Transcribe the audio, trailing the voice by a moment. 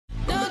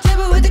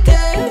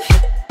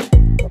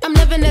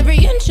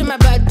my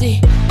body.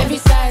 Every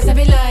size,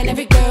 every line,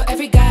 every girl,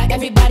 every guy,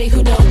 everybody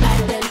who don't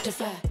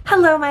identify.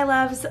 Hello my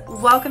loves,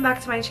 welcome back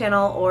to my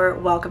channel, or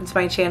welcome to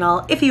my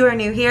channel if you are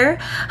new here.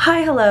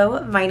 Hi,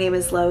 hello, my name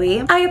is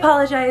Loey. I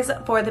apologize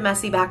for the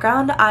messy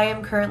background. I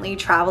am currently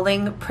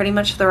traveling pretty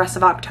much the rest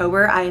of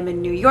October. I am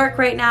in New York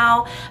right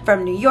now.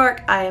 From New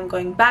York, I am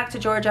going back to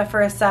Georgia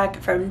for a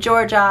sec. From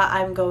Georgia,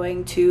 I'm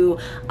going to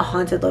a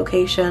haunted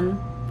location,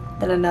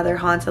 then another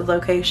haunted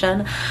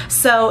location.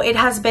 So it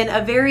has been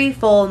a very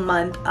full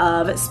month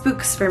of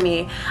spooks for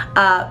me,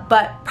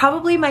 but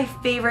probably my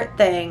favorite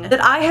thing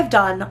that I have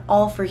done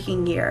all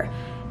freaking year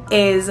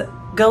is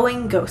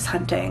going ghost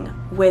hunting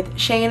with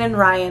Shane and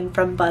Ryan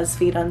from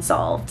Buzzfeed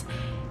Unsolved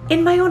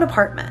in my own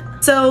apartment.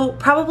 So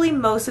probably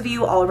most of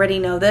you already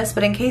know this,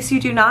 but in case you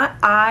do not,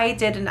 I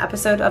did an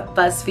episode of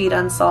Buzzfeed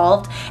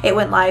Unsolved. It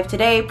went live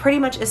today, pretty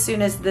much as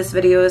soon as this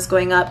video is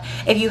going up.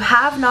 If you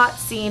have not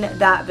seen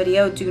that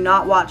video, do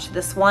not watch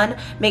this one.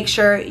 Make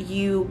sure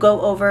you go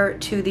over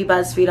to the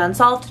Buzzfeed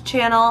Unsolved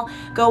channel,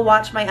 go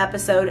watch my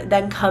episode,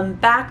 then come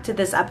back to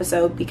this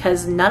episode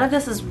because none of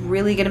this is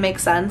really gonna make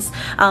sense.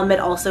 It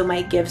also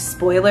might give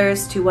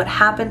spoilers to what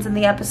happens in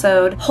the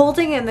episode.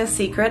 Holding in this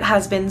secret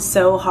has been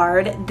so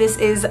hard. This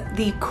is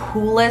the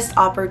coolest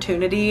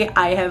opportunity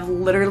I have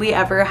literally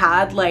ever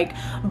had, like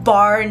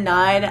bar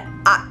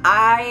none.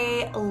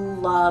 I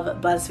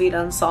love Buzzfeed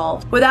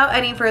Unsolved. Without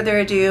any further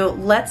ado,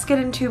 let's get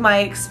into my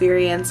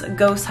experience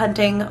ghost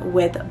hunting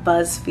with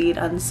Buzzfeed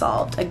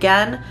Unsolved.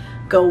 Again,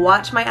 go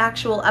watch my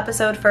actual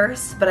episode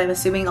first, but I'm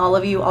assuming all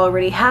of you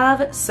already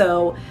have,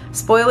 so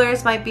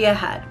spoilers might be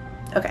ahead.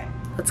 Okay,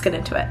 let's get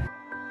into it.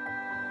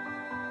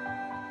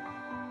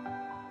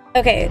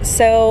 Okay,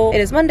 so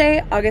it is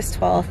Monday, August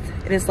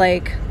 12th. It is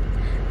like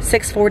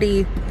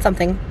 6:40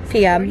 something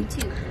p.m.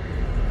 42.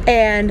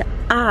 And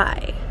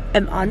I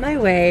am on my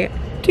way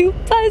to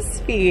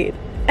Buzzfeed.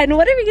 And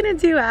what are we gonna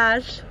do,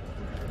 Ash?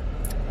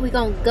 We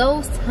gonna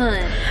ghost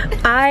hunt.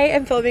 I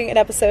am filming an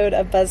episode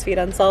of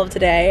Buzzfeed Unsolved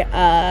today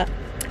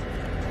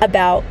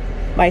about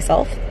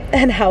myself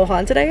and how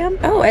haunted I am.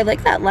 Oh, I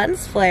like that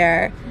lens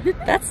flare.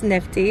 That's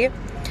nifty.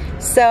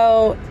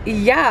 So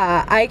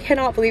yeah, I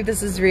cannot believe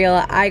this is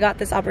real. I got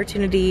this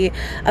opportunity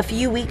a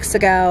few weeks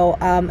ago,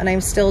 and I'm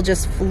still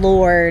just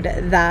floored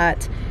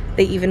that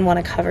they even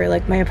want to cover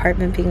like my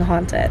apartment being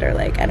haunted or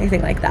like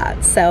anything like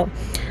that. So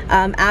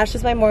Ash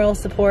is my moral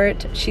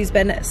support. She's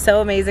been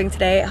so amazing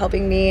today,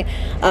 helping me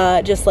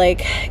just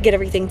like get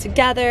everything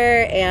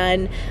together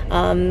and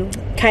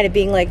kind of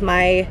being like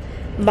my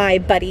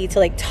buddy to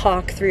like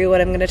talk through what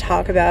I'm going to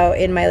talk about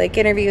in my like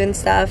interview and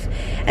stuff.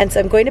 And so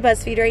I'm going to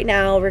Buzzfeed right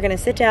now. We're going to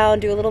sit down,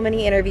 do a little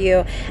mini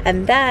interview,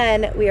 and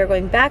then we are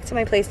going back to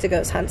my place to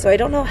ghost hunt. So I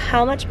don't know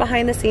how much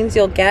behind the scenes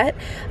you'll get,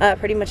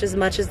 pretty much as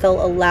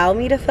they'll allow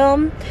me to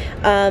film,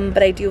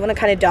 but I do want to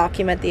kind of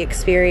document the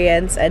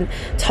experience and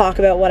talk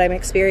about what I'm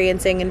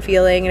experiencing and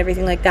feeling and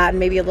everything like that, and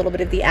maybe a little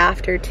bit of the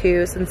after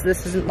too, since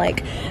this isn't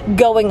like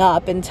going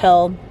up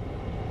until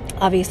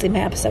obviously my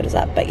episode is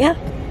up. But yeah,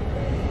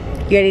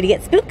 you ready to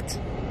get spooked?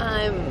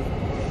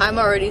 I'm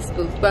already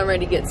spooked, but I'm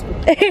ready to get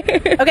spooked.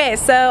 Okay,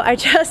 so I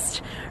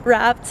just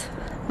wrapped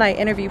my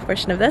interview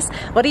portion of this.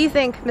 What do you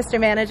think, Mr.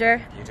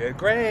 Manager? You did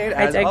great,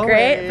 I did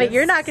great, but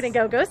you're not gonna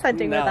go ghost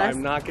hunting with us. No,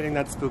 I'm not getting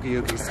that spooky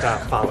ooky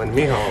stuff following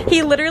me home.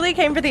 He literally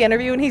came for the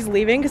interview and he's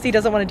leaving because he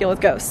doesn't want to deal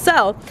with ghosts.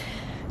 So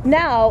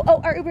now,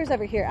 oh, our Uber's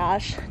over here,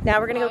 Ash.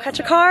 Now we're gonna go catch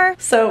a car.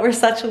 So we're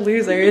such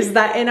losers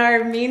that in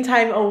our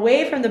meantime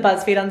away from the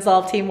Buzzfeed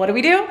Unsolved team, what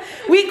do?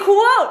 We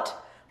quote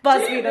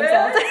Buzzfeed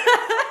Unsolved.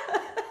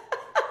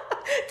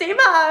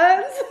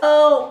 Demons!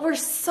 Oh, we're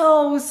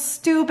so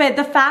stupid.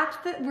 The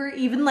fact that we're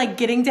even like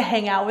getting to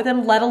hang out with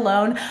them, let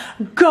alone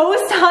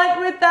ghost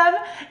hunt with them,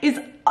 is...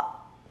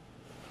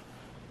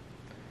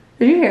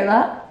 Did you hear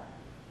that?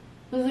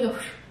 It was like a...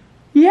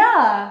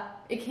 Yeah.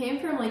 It came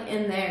from like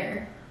in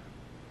there.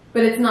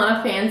 But it's not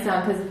a fan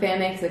sound because the fan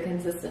makes it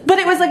consistent. But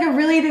it was like a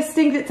really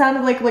distinct, it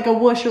sounded like a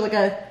whoosh or like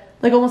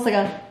almost like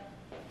a...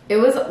 It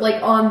was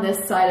like on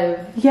this side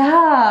of...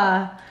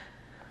 Yeah.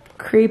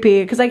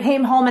 Creepy, because I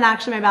came home and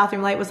actually my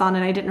bathroom light was on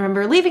and I didn't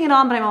remember leaving it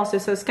on, but I'm also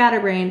so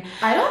scatterbrained.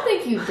 I don't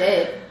think you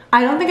did.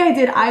 I don't think I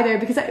did either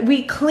because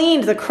we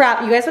cleaned the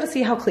crap. You guys want to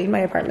see how clean my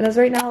apartment is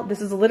right now?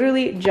 This is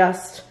literally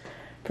just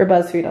for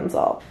Buzzfeed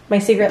Unsolved. My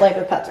secret life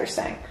of pets are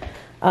staying.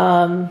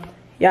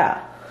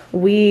 Yeah,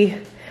 we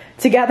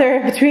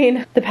together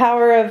between the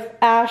power of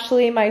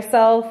Ashley,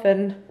 myself,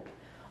 and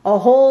a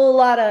whole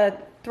lot of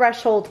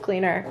threshold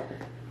cleaner,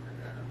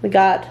 we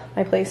got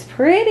my place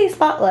pretty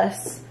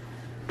spotless.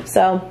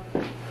 So,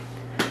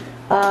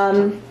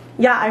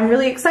 yeah, I'm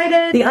really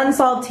excited. The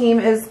Unsolved team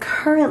is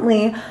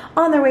currently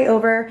on their way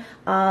over,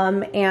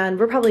 and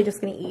we're probably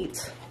just gonna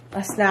eat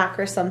a snack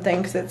or something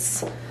because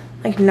it's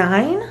like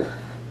 9,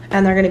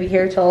 and they're gonna be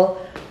here till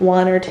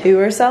 1 or 2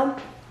 or so.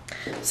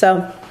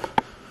 So,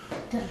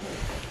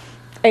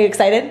 are you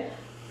excited?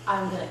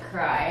 I'm gonna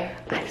cry.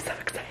 I'm so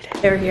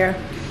excited. They're here.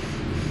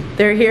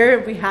 They're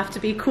here. We have to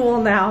be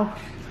cool now.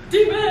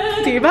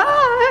 Demons!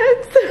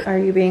 Demons! Are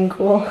you being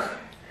cool?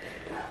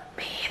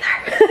 Me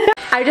either.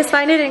 I just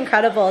find it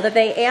incredible that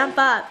they amp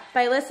up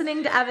by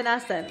listening to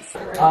Evanescence.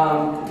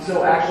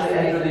 So actually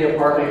enter the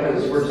apartment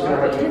because we're just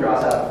gonna let you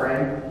cross out the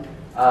frame.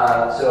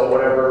 So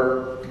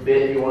whatever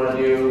bit you want to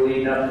do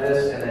leading up to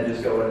this, and then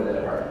just go into the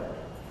apartment.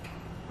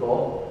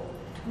 Cool?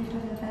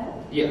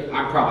 Yeah,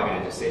 I'm probably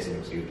gonna just say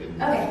something stupid.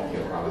 Okay.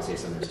 You'll probably say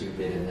something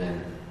stupid, and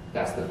then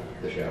that's the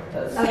show.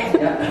 That's, Okay.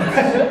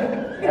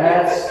 yeah.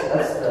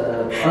 That's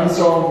the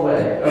unsolved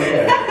way.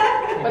 Okay.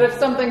 But if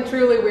something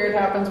truly weird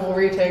happens, we'll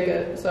retake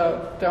it,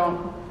 so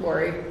don't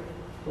worry.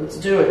 Let's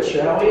do it,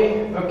 shall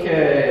we?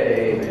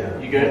 Okay.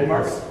 You good,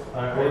 Mark?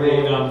 Are we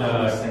rolling on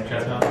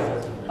Chestnut?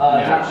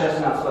 Not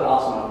chestnuts, but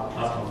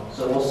Osmo.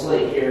 So we'll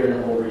slate here and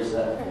then we'll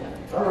reset.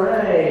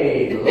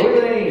 Alright,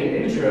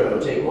 LoeyLane intro,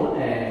 take one,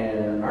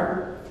 and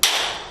Mark.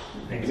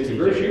 If it's a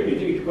bird shoot, you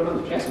think you should put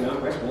on the chest now,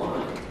 press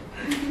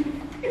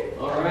 1.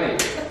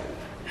 Alright.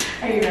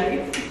 Are you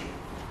ready?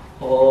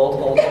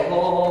 Hold.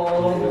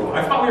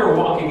 I thought we were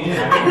walking in.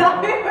 I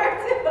thought we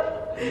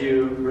were too.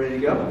 You ready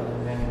to go?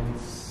 And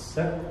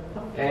set.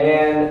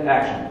 And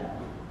action.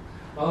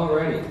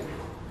 Alrighty.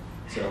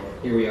 So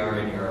here we are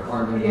in your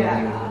apartment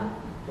building,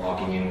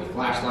 walking in with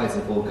flashlights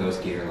and full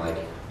ghost gear like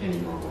any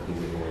normal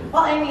human would.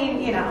 Well, I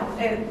mean, you know,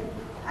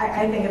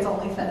 I think it's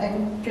only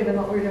fitting given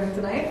what we're doing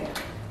tonight.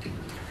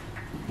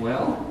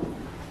 Well,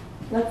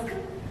 Let's go.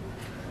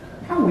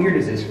 how weird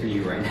is this for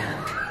you right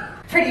now?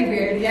 Pretty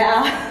weird,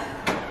 yeah.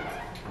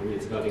 Maybe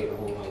it's about to get a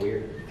whole lot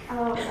weird.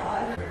 Oh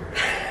god.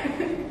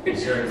 You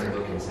certainly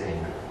look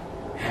insane.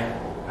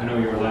 I know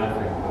you were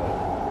laughing,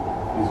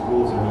 but these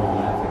ghouls are not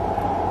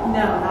laughing.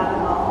 No, not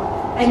at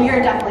all. And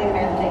you're definitely the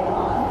man to take them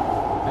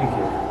on. Thank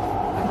you.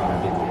 I thought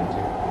I'd be the man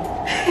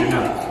too. Good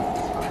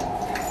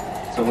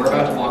enough. So we're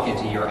about to walk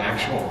into your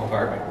actual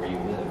apartment where you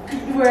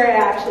live. Where I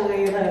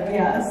actually live,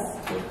 yes.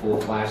 With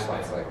full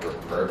flashlights like we're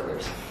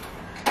burglars.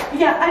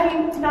 Yeah, I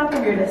mean, not the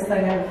weirdest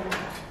thing I've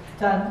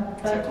done,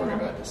 but Except we're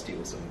about to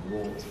steal some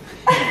ghouls.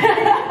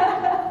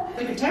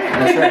 That's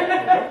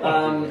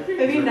right.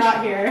 maybe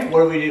not here.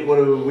 What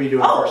do we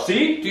do Oh. first?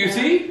 See? Do you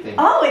see?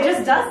 Oh, it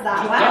just does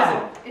that. Wow. Does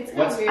it? It's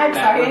What's weird. I'm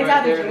that sorry, room it's right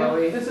out of there, you.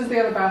 Chloe? This is the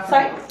other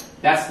bathroom. Sorry?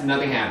 That's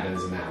nothing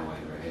happens in that one,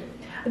 right?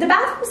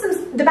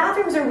 The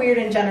bathrooms are weird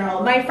in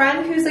general. My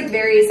friend who's like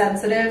very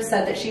sensitive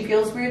said that she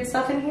feels weird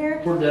stuff in here.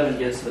 Before Devin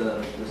gets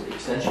the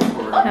extension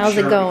cord, How's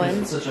it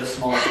going? It's such a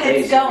small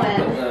space. It's going.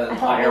 You put the I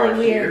felt IR really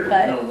weird, here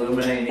but and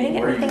illuminating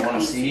where you anything want to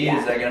crazy, see. yeah.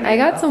 Is that gonna be I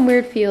got enough? some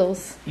weird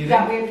feels. You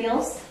got weird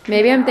feels?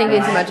 Maybe I'm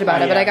thinking too much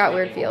about it, but I got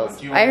weird feels.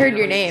 Do you want I heard to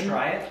your at least name.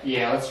 Try it?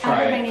 Yeah, let's I try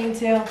heard my it. name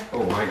too.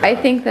 Oh my god. I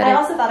think that I it's,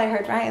 also thought I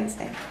heard Ryan's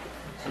name.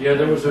 Yeah,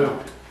 there was a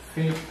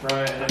faint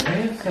Ryan, and I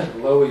may have said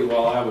Loey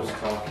while I was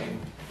talking.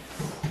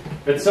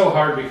 It's so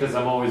hard because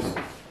I'm always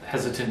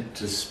hesitant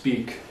to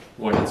speak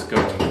when it's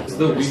going. Is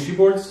the Ouija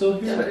board still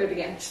Don't here? do it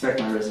again. Expect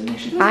my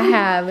resignation. I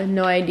have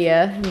no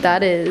idea.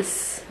 That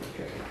is.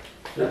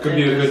 That could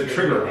be a good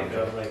trigger.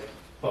 Like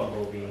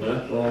Bumblebee.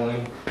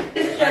 Rolling.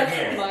 It's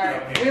just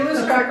Mark. We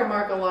lose track of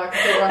Mark a lot.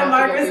 'cause we run And off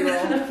Mark to was go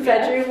in B-roll. the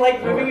bedroom,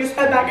 like moving his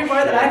head back and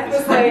forth, and I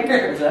was like,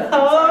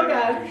 oh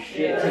god. I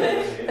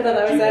thought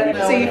that was it.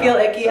 So you feel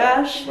icky,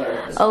 Ash?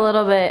 A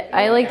little bit.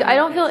 I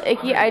don't feel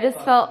icky. I just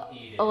felt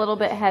a little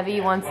bit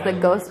heavy once the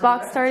ghost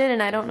box started,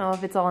 and I don't know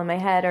if it's all in my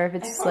head or if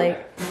it's just like.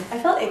 I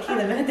felt icky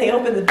the minute they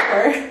opened the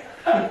door.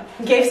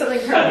 Gave something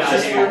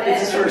permission.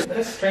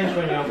 It's strange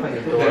when you open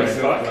the door and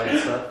it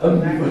lights up.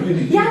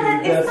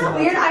 Yeah, isn't that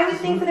weird? I would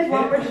think that if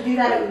one were to do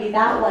that, it would be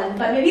that one.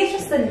 But maybe it's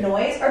just the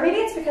noise, or maybe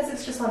it's because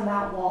it's just on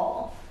that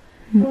wall.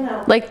 I don't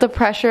know. Like the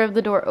pressure of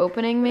the door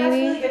opening, That's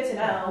really maybe? good to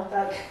know.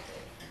 That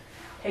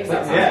takes It's out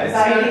like, some yeah,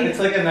 anxiety. it's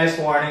like a nice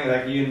warning,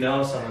 like you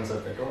know someone's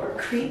at the door.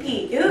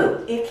 Creepy.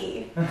 Ooh,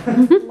 icky.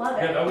 Love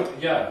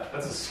Yeah, it.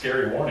 that's a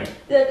scary warning.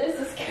 That is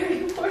a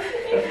scary warning.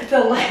 The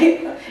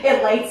light,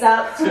 it lights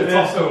up. It's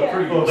also Yeah.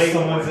 pretty Oh, late.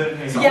 someone's in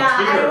here. Yeah,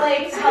 I'm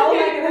like, how am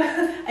I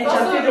gonna? I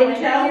jump through the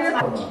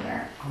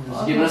window.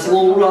 Just giving us a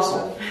little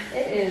rustle.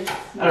 It is.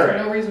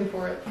 There's no reason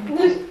for it.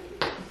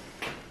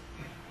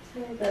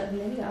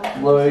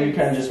 Loey, you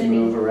kind of just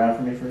move around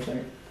for me for a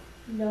second.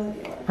 No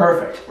idea.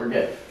 Perfect. We're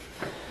good.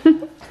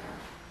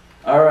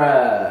 All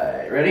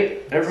right. Ready,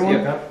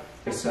 everyone? Yeah.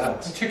 It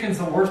sucks. The chicken's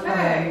the worst part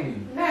of the movie.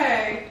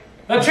 Hey.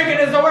 The chicken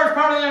is the worst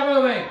part of that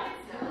movie!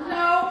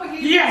 No.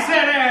 Yes,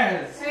 it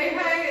is! Hey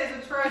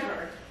is a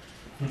treasure.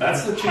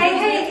 That's the chicken.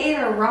 Hey, ate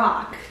a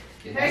rock.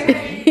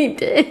 Hey He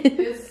did.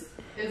 is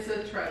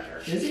a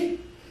treasure. Is he?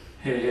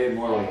 Hey,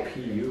 more like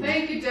PU.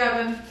 Thank you,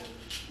 Devin.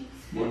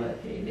 More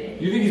like hey,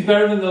 You think he's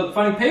better than the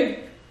funny pig?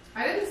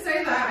 I didn't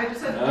say that. I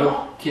just said No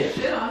don't kid.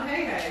 shit on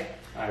Hey.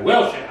 I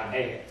will shit on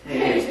Hey.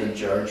 Hey, it's the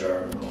Jar Jar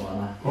of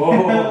Moana.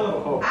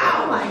 Oh,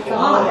 Oh my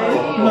god.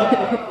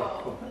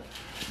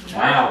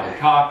 wow, we're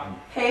talking.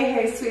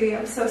 Hey, sweetie,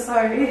 I'm so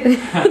sorry.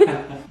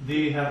 Do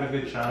you have a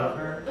good shot of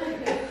her?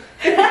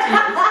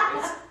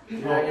 You're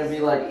not gonna be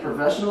like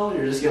professional.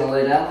 You're just gonna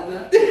lay down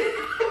like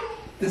that.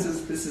 This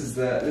is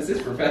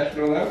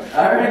professional though.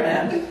 All right,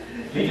 man.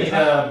 Do you need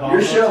a bongo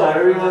Your show. tie?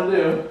 Whatever you want to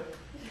do.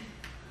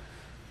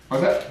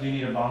 What's that? Do you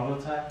need a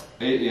bongo tie?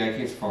 Yeah, it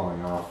keeps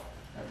falling off.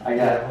 I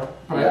got it.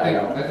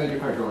 I think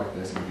if I go like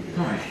this, it'll be good.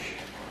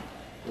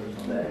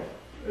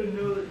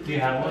 Do you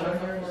have one? I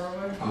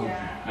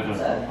don't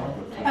know.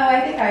 Oh,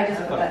 I think I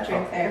just put that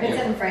drink there. If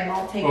it's in the frame,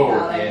 I'll take it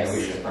out. Yeah,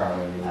 we should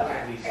probably do that.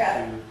 Okay, I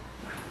got it.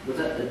 Was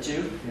that the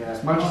 2? Yeah,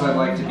 as much as I'd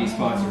like to be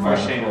sponsored by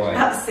LoeyLane.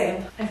 Oh,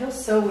 same. I feel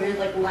so weird,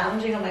 like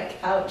lounging on my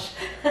couch.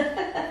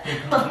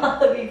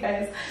 All of you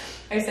guys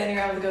are standing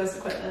around with ghost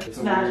equipment. It's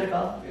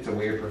magical. It's a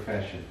weird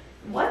profession.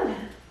 One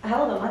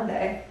hell of a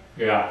Monday.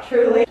 Yeah.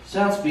 Truly.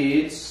 Sound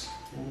speeds.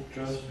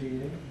 Ultra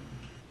speeding.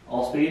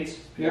 All speeds.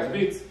 Yeah,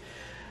 speeds.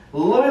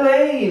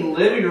 LoeyLane,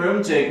 living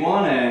room, take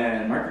 1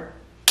 and marker.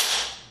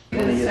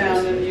 Good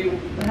sound, and you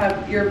have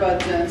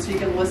earbuds in so you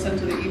can listen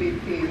to the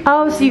EVP.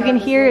 Oh, so you can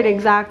hear it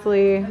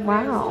exactly.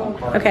 Wow.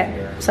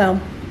 Okay, so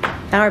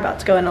now we're about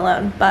to go in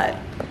alone, but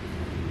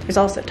there's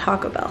also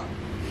Taco Bell.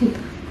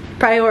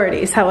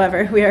 Priorities,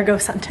 however, we are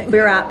ghost hunting. We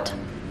wrapped.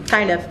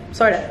 Kind of,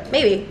 sort of,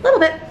 maybe, a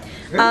little bit.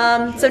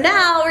 So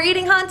now we're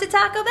eating haunted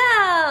Taco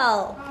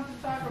Bell.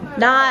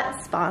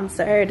 Not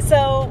sponsored.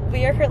 So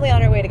we are currently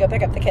on our way to go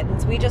pick up the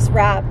kittens. We just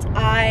wrapped.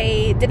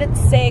 I didn't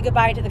say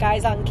goodbye to the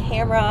guys on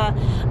camera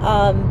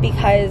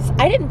because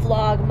I didn't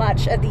vlog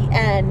much at the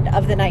end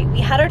of the night.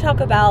 We had our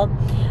Taco Bell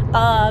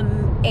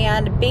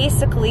and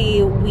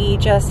basically we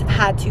just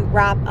had to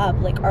wrap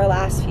up like our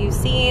last few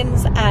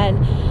scenes,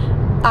 and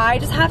I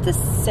just have to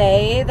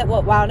say that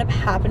what wound up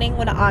happening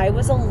when I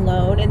was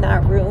alone in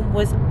that room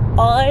was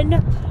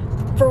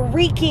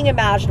unfreaking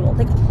imaginable.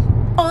 Like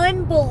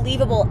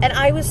unbelievable. And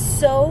I was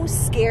so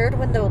scared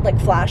when the like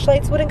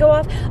flashlights wouldn't go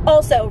off.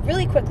 Also,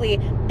 really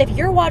quickly, if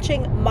you're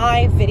watching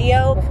my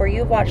video before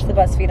you've watched the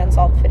Buzzfeed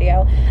Unsolved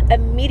video,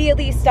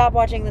 immediately stop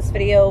watching this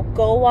video,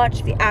 go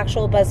watch the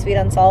actual Buzzfeed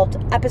Unsolved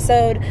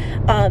episode,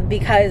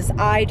 because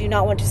I do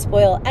not want to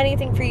spoil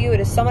anything for you. It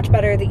is so much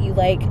better that you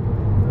like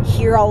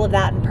hear all of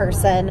that in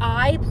person.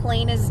 I,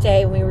 plain as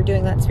day, when we were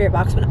doing that spirit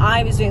box, when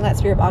I was doing that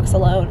spirit box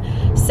alone,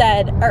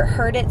 said or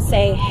heard it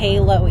say, "Hey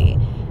Loey,"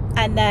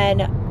 and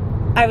then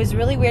I was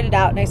really weirded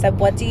out and I said,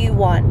 "What do you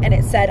want?" And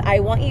it said, "I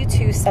want you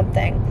to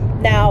something."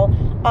 Now,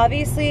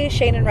 obviously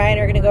Shane and Ryan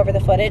are gonna go over the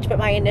footage, but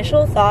my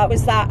initial thought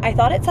was that I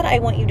thought it said, "I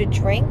want you to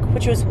drink,"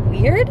 which was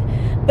weird.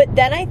 But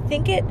then I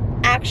think it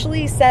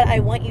actually said, "I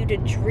want you to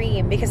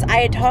dream," because I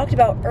had talked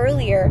about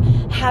earlier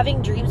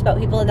having dreams about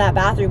people in that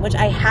bathroom, which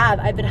I have.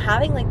 I've been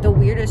having like the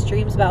weirdest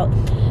dreams about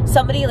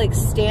somebody like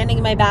standing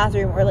in my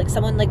bathroom or like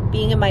someone like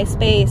being in my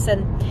space.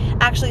 And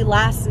actually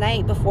last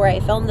night before I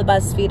filmed the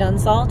Buzzfeed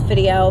Unsolved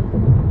video,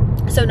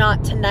 so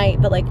not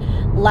tonight, but like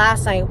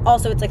last night,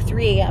 also it's like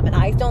 3 a.m. and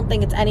I don't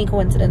think it's any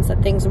coincidence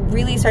that things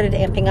really started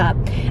amping up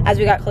as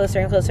we got closer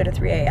and closer to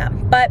 3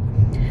 a.m. But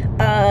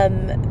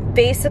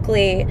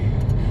basically,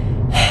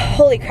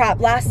 holy crap,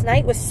 last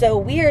night was so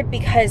weird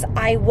because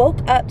I woke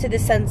up to the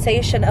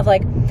sensation of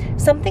like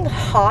something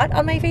hot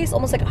on my face,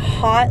 almost like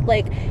hot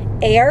like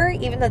air,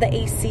 even though the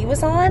AC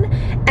was on,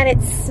 and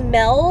it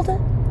smelled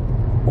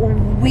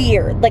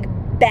weird, like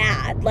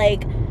bad,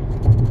 like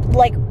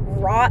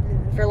rotten,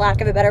 for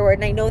lack of a better word.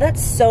 And I know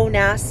that's so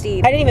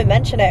nasty. I didn't even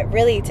mention it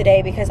really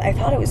today because I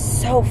thought it was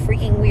so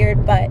freaking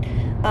weird. But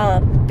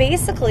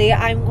basically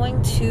I'm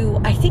going to,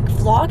 I think,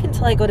 vlog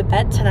until I go to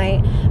bed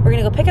tonight. We're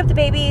gonna go pick up the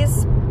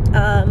babies.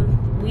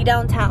 We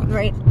downtown,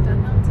 right?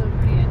 Downtown's so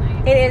pretty at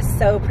night. It is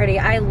so pretty.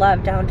 I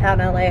love downtown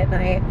LA at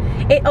night.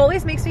 It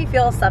always makes me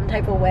feel some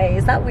type of way.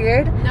 Is that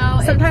weird?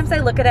 No. Sometimes I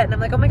look at it and I'm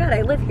like, oh my god,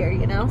 I live here,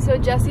 you know? So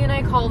Jesse and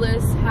I call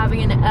this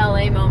having an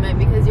LA moment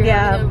because you're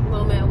having a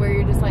moment where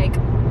you're just like,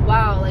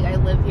 wow, like I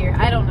live here.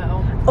 I don't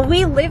know.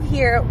 We live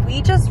here.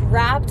 We just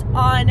wrapped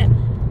on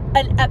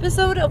an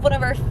episode of one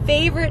of our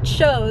favorite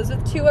shows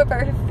with two of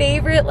our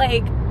favorite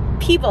like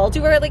people,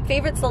 two of our like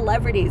favorite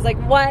celebrities. Like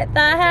what the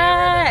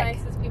heck? They're the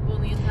nicest people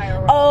in the entire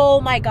world.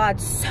 Oh my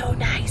god, so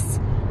nice.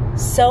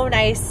 So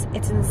nice.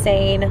 It's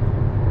insane.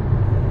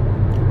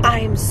 I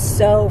am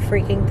so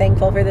freaking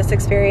thankful for this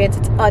experience.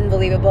 It's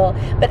unbelievable.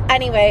 But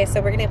anyway,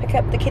 so we're gonna pick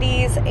up the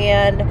kitties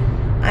and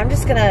I'm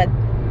just gonna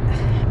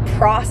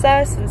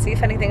process and see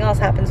if anything else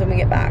happens when we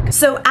get back.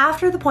 So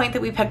after the point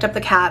that we picked up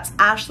the cats,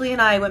 Ashley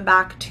and I went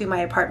back to my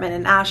apartment,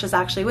 and Ash is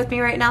actually with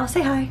me right now.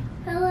 Say hi.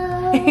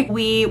 Hello.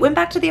 We went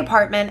back to the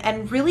apartment,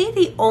 and really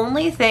the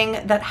only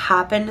thing that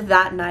happened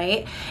that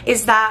night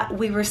is that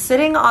we were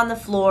sitting on the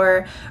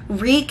floor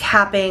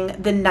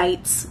recapping the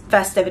night's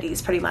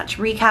festivities, pretty much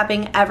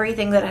recapping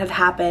everything that had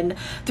happened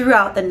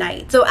throughout the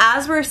night. So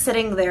as we're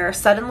sitting there,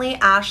 suddenly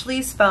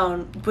Ashley's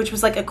phone, which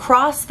was like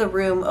across the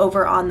room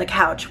over on the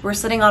couch, we're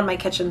sitting on my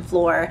kitchen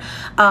floor,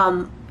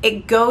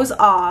 it goes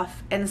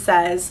off and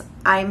says,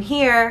 "I'm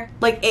here."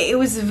 Like it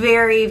was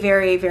very,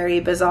 very, very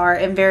bizarre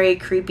and very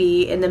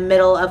creepy in the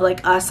middle of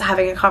like us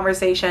having a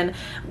conversation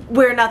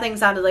where nothing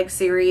sounded like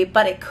Siri,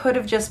 but it could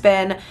have just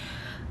been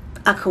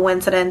a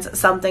coincidence,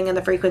 something in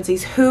the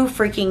frequencies, who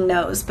freaking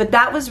knows. But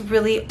that was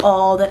really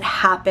all that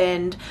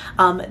happened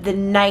the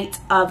night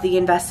of the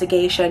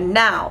investigation.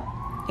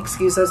 Now,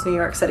 excuse those New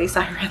York City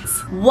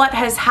sirens. What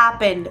has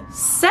happened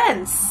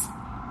since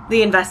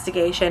the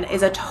investigation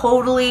is a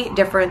totally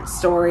different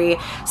story.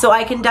 So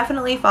I can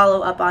definitely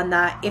follow up on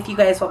that if you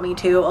guys want me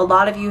to. A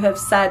lot of you have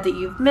said that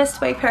you've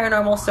missed my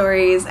paranormal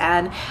stories,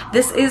 and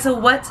this is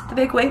what the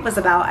big wait was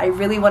about. I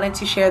really wanted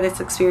to share this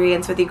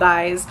experience with you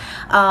guys.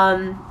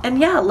 And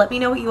yeah, let me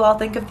know what you all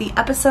think of the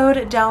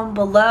episode down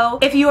below.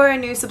 If you are a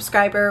new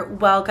subscriber,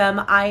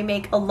 welcome. I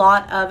make a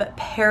lot of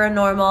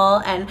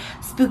paranormal and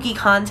spooky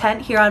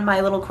content here on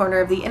my little corner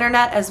of the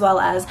internet, as well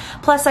as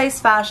plus size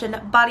fashion,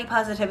 body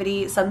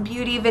positivity, some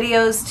beauty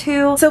videos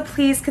too. So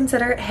please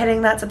consider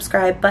hitting that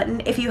subscribe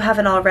button if you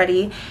haven't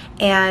already.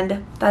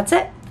 And that's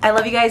it. I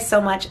love you guys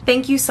so much.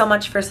 Thank you so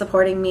much for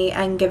supporting me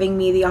and giving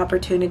me the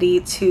opportunity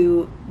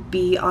to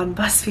be on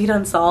Buzzfeed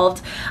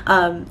Unsolved.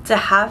 To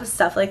have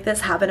stuff like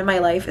this happen in my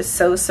life is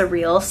so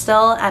surreal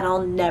still, and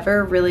I'll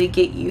never really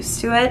get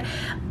used to it,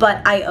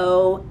 but I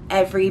owe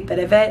every bit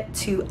of it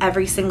to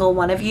every single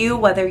one of you,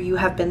 whether you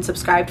have been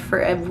subscribed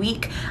for a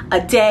week, a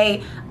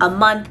day, a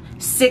month,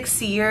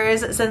 6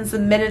 years since the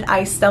minute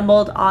I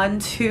stumbled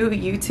onto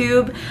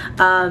YouTube.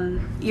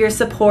 Your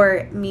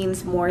support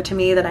means more to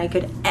me than I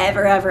could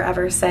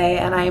ever say,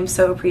 and I am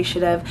so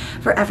appreciative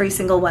for every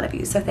single one of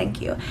you, so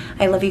thank you.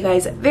 I love you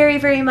guys very,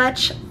 very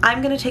much.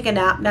 I'm gonna take a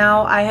nap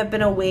now. I have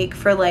been awake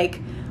for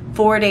like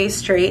 4 days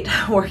straight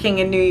working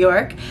in New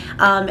York,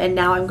 and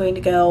now I'm going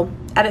to go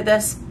edit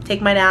this,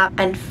 take my nap,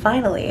 and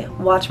finally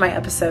watch my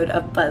episode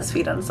of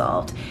Buzzfeed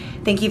Unsolved.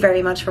 Thank you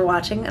very much for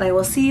watching, and I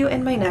will see you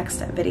in my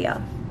next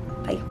video.